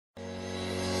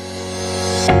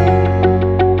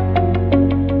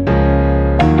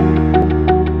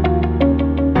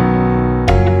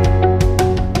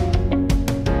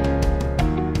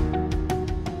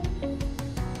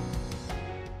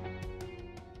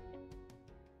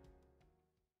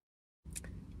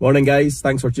Morning guys,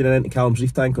 thanks for tuning in to Callum's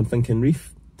Reef Tank on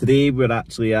FinKingReef. Today we're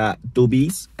actually at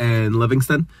Dobie's in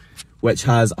Livingston, which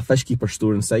has a Fishkeeper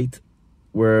store inside.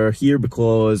 We're here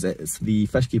because it's the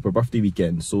Fishkeeper birthday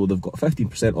weekend, so they've got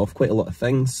 15% off quite a lot of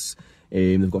things.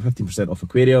 They've got 15% off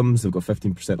aquariums, they've got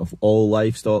 15% off all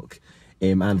livestock,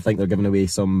 and I think they're giving away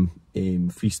some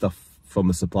free stuff from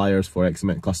the suppliers for X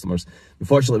amount of customers.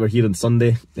 Unfortunately, we're here on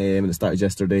Sunday, and it started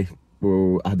yesterday.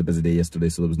 I had a busy day yesterday,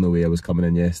 so there was no way I was coming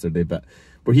in yesterday, but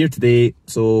we're here today,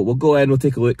 so we'll go in, we'll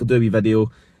take a look, we'll do a wee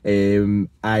video.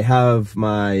 I have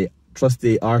my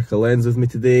trusty Arca lens with me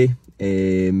today.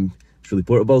 It's really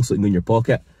portable, so it can go in your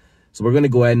pocket. So we're going to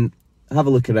go in, have a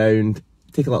look around,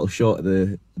 take a little shot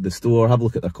at the store, have a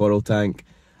look at their coral tank.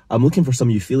 I'm looking for some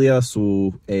Euphilia,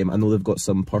 so I know they've got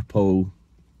some purple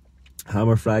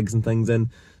hammer frags and things in,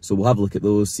 so we'll have a look at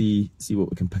those, see what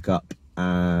we can pick up.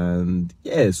 And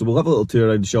yeah, so we'll have a little tour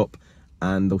around the shop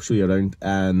and I'll show you around,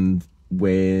 and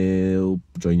we'll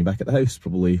join you back at the house,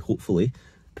 probably, hopefully,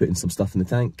 putting some stuff in the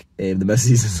tank. The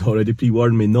missus has already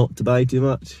pre-warned me not to buy too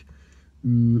much.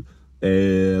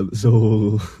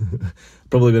 So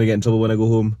probably going to get in trouble when I go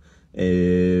home.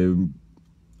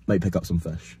 Might pick up some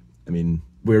fish. I mean,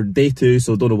 we're day 2,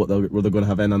 so don't know what they're going to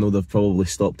have in. I know they've probably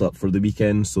stocked up for the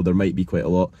weekend, so there might be quite a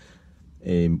lot.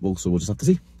 Also, we'll just have to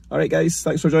see. Alright guys,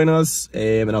 thanks for joining us,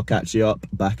 and I'll catch you up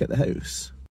back at the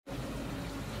house.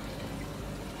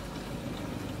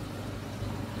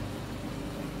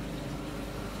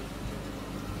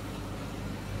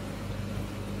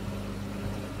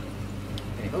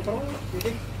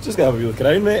 Just gonna have a wee look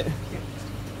around, mate.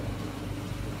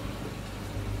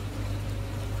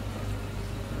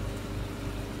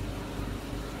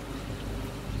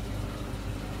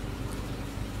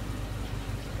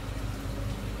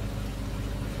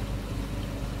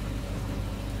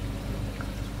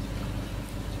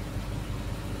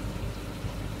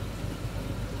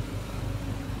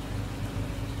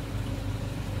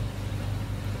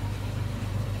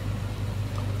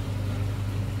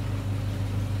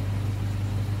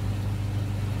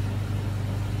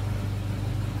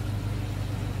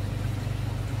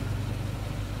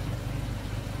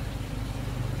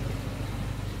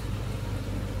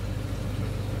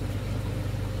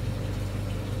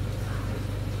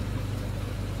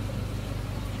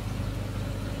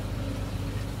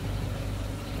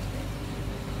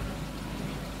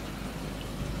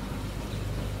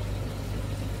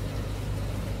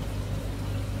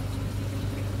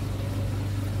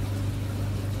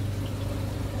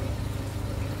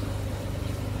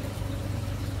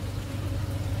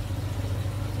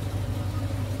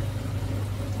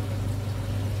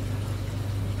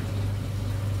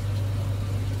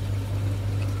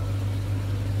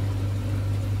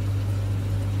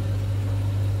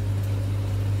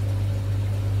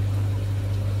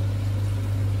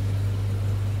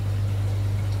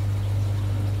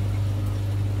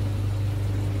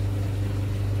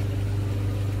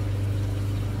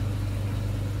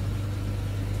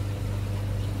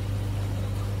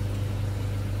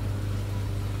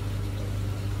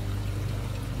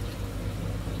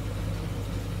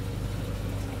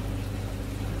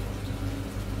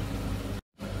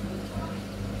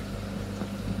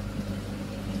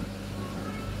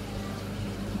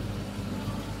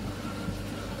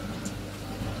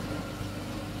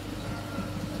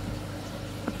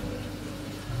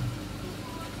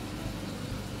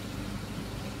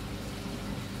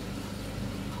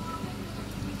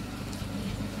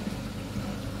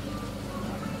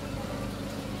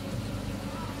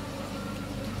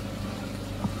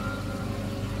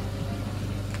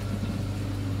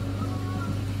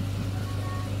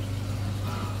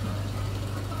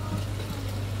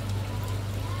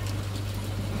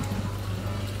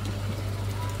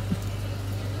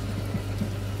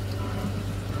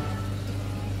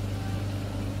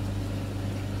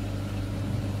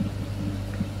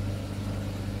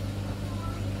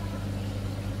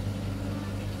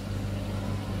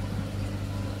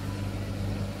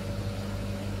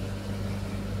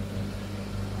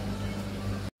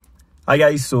 Hi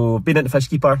guys, so been into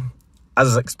Fishkeeper.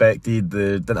 As expected,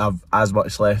 they didn't have as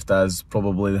much left as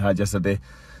probably they had yesterday.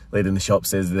 Lady in the shop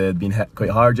says they'd been hit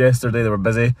quite hard yesterday, they were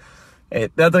busy. They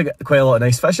had quite a lot of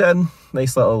nice fish in,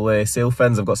 nice little sail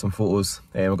fins. I've got some photos,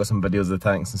 I've got some videos of the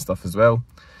tanks and stuff as well.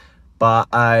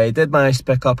 But I did manage to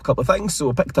pick up a couple of things, so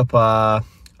I picked up a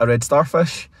red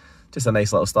starfish, just a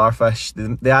nice little starfish.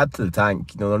 They add to the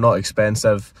tank, you know, they're not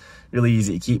expensive, really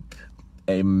easy to keep.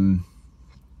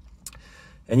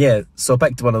 And yeah, so I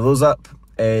picked one of those up,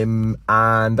 and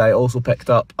I also picked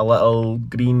up a little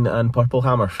green and purple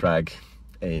hammer frag.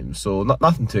 So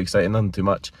nothing too exciting, nothing too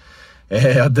much. I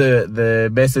had the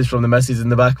message from the missus in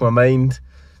the back of my mind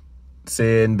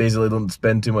saying basically don't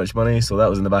spend too much money, so that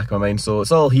was in the back of my mind. So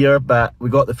it's all here, but we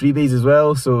got the freebies as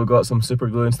well, so we got some super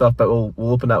glue and stuff, but we'll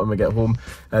open that when we get home.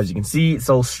 As you can see, it's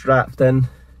all strapped in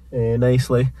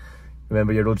nicely.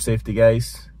 Remember your road safety,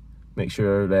 guys. Make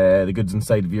sure the goods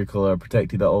inside the vehicle are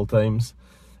protected at all times.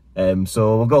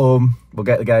 So we'll go home, we'll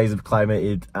get the guys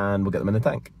acclimated, and we'll get them in the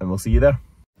tank, and we'll see you there.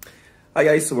 Hi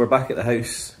guys, so we're back at the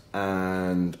house,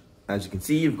 and as you can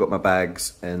see, I've got my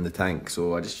bags in the tank,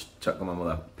 so I just chuck them on with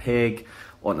a peg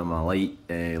onto my light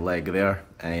leg there,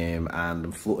 and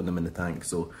I'm floating them in the tank.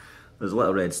 So there's a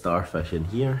little red starfish in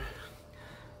here,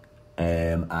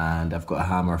 and I've got a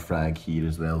hammer frag here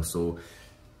as well. So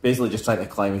basically just trying to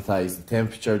acclimatise the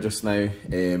temperature just now,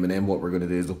 and then what we're going to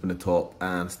do is open the top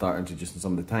and start introducing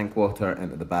some of the tank water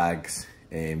into the bags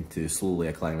to slowly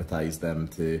acclimatise them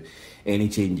to any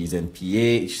changes in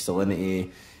pH, salinity,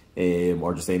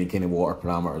 or just any kind of water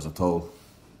parameters at all.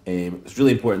 It's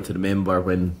really important to remember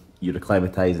when you're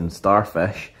acclimatising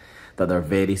starfish that they're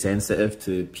very sensitive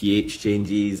to pH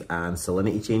changes and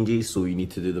salinity changes, so you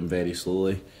need to do them very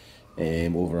slowly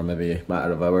over maybe a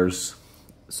matter of hours.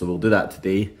 So we'll do that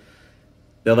today.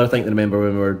 The other thing to remember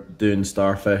when we're doing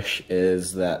starfish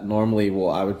is that normally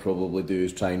what I would probably do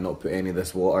is try and not put any of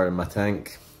this water in my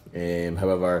tank.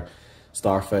 However,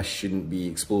 starfish shouldn't be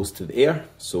exposed to the air,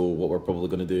 so what we're probably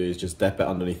going to do is just dip it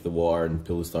underneath the water and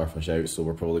pull the starfish out. So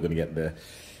we're probably going to get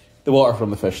the water from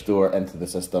the fish store into the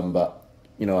system, but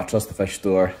you know, I trust the fish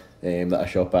store that I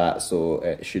shop at, so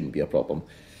it shouldn't be a problem.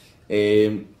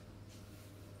 When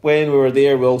we were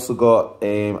there, we also got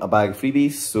a bag of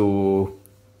freebies. So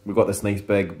we've got this nice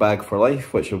big bag for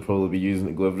life, which we'll probably be using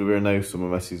to go everywhere now, so my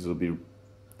missus will be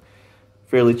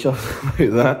fairly chuffed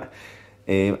about that.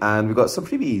 And we've got some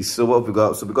freebies. So what have we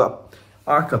got? So we've got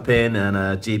Arca pen and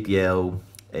a JPL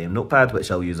notepad, which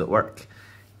I'll use at work.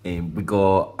 We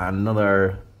got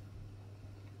another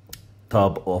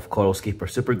tub of Fishkeeper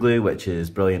super glue, which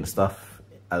is brilliant stuff.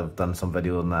 I've done some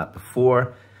video on that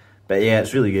before, but yeah,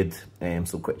 it's really good.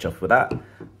 So quite chuffed with that.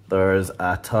 There's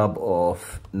a tub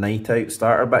of night out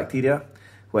starter bacteria,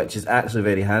 which is actually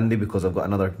very handy because I've got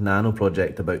another nano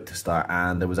project about to start,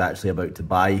 and I was actually about to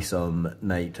buy some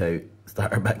night out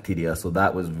starter bacteria, so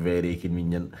that was very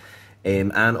convenient.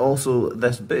 And also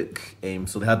this book,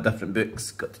 so they had different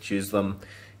books, got to choose them.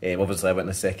 Obviously I went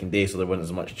the second day, so there wasn't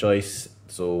as much choice,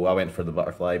 so I went for the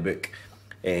butterfly book.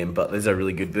 But these are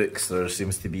really good books. There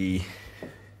seems to be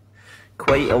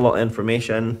quite a lot of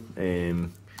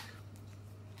information,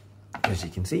 as you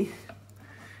can see,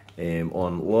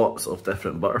 on lots of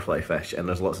different butterfly fish, and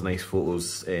there's lots of nice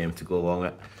photos to go along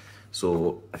it.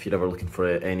 So if you're ever looking for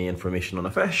any information on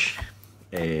a fish,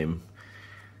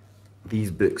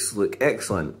 these books look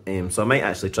excellent. So I might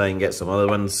actually try and get some other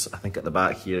ones. I think at the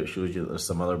back here it shows you that there's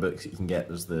some other books that you can get.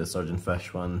 There's the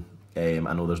surgeonfish one. I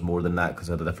know there's more than that because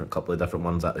I had a couple of different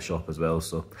ones at the shop as well.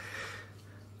 So,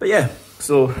 but yeah,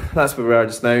 so that's where we are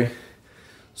just now.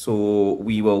 So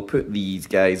we will put these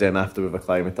guys in after we've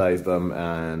acclimatised them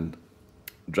and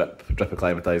drip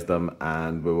acclimatised them,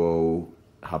 and we will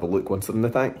have a look once they're in the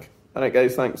tank. Alright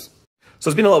guys, thanks. So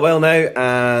it's been a little while now,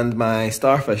 and my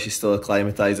starfish is still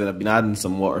acclimatising. I've been adding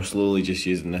some water slowly, just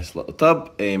using this little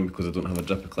tub because I don't have a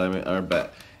drip acclimatator,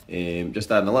 but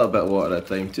just adding a little bit of water at a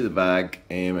time to the bag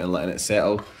and letting it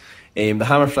settle. The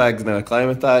hammer frag's now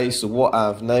acclimatised, so what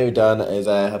I've now done is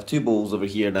I have two bowls over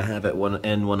here and I have it one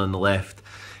on the left.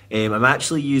 I'm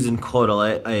actually using Coral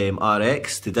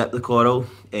RX to dip the coral.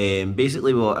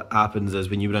 Basically what happens is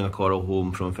when you bring a coral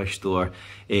home from a fish store,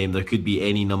 there could be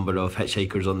any number of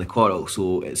hitchhikers on the coral,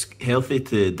 so it's healthy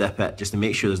to dip it just to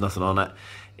make sure there's nothing on it.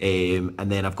 And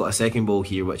then I've got a second bowl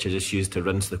here which I just use to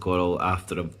rinse the coral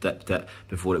after I've dipped it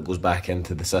before it goes back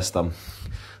into the system.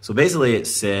 So basically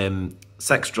it's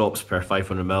 6 drops per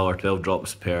 500ml or 12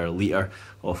 drops per litre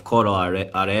of Coral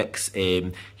RX.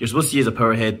 You're supposed to use a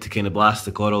power head to kind of blast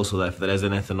the coral so that if there is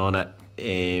anything on it,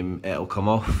 it'll come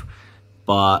off.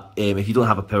 But if you don't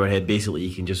have a power head, basically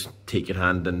you can just take your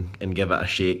hand and give it a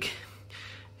shake.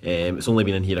 It's only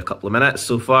been in here a couple of minutes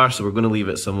so far, so we're going to leave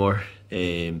it some more,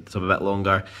 some a bit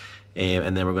longer,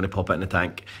 and then we're going to pop it in the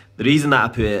tank. The reason that I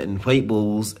put it in white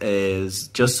bowls is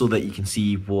just so that you can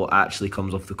see what actually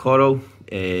comes off the coral,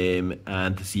 and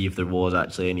to see if there was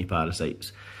actually any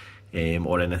parasites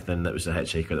or anything that was a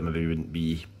hitchhiker that maybe wouldn't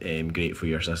be great for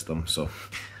your system. So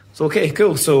okay,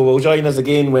 cool. So we'll join us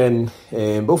again when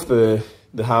both the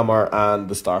hammer and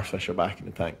the starfish are back in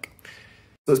the tank.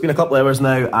 So it's been a couple of hours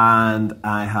now and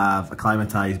I have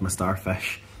acclimatised my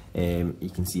starfish.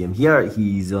 You can see him here,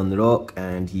 he's on the rock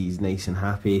and he's nice and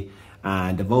happy.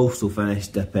 And I've also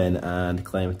finished dipping and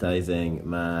acclimatising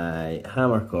my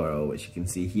hammer coral, which you can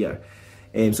see here.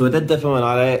 So I did dip him in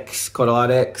RX, Coral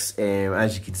RX.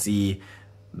 As you can see,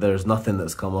 there's nothing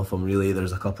that's come off him really.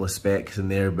 There's a couple of specks in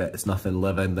there, but it's nothing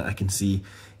living that I can see.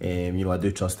 You know, I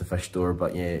do trust the fish store,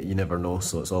 but yeah, you never know,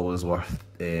 so it's always worth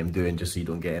doing, just so you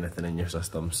don't get anything in your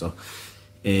system. So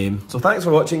thanks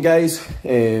for watching, guys.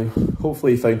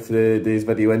 Hopefully you found today's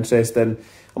video interesting.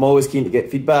 I'm always keen to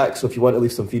get feedback, so if you want to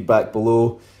leave some feedback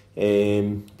below,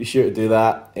 be sure to do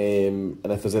that. And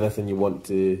if there's anything you want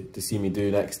to see me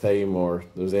do next time, or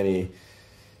there's any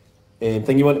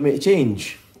thing you want me to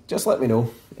change, just let me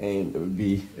know. It'd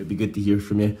be good to hear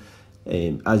from you.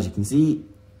 As you can see,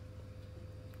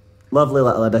 lovely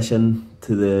little addition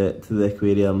to the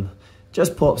aquarium.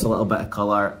 Just pops a little bit of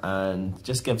colour and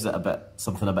just gives it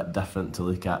something a bit different to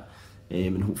look at.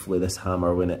 And hopefully this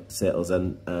hammer, when it settles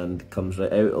in and comes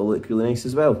right out, will look really nice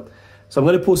as well. So I'm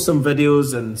going to post some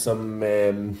videos and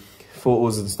some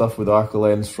photos and stuff with Arco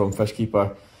lens from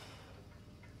Fishkeeper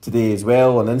today as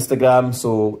well on Instagram.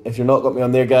 So if you're not got me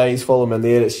on there, guys, follow me on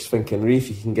there. It's just FinKingReef.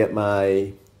 You can get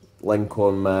my link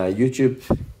on my YouTube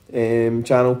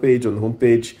channel page on the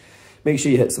homepage. Make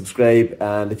sure you hit subscribe,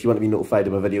 and if you want to be notified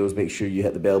of my videos, make sure you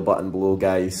hit the bell button below,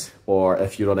 guys. Or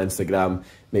if you're on Instagram,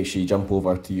 make sure you jump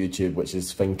over to YouTube, which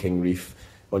is FinKingReef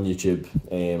on YouTube,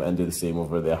 and do the same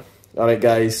over there. Alright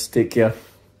guys, take care.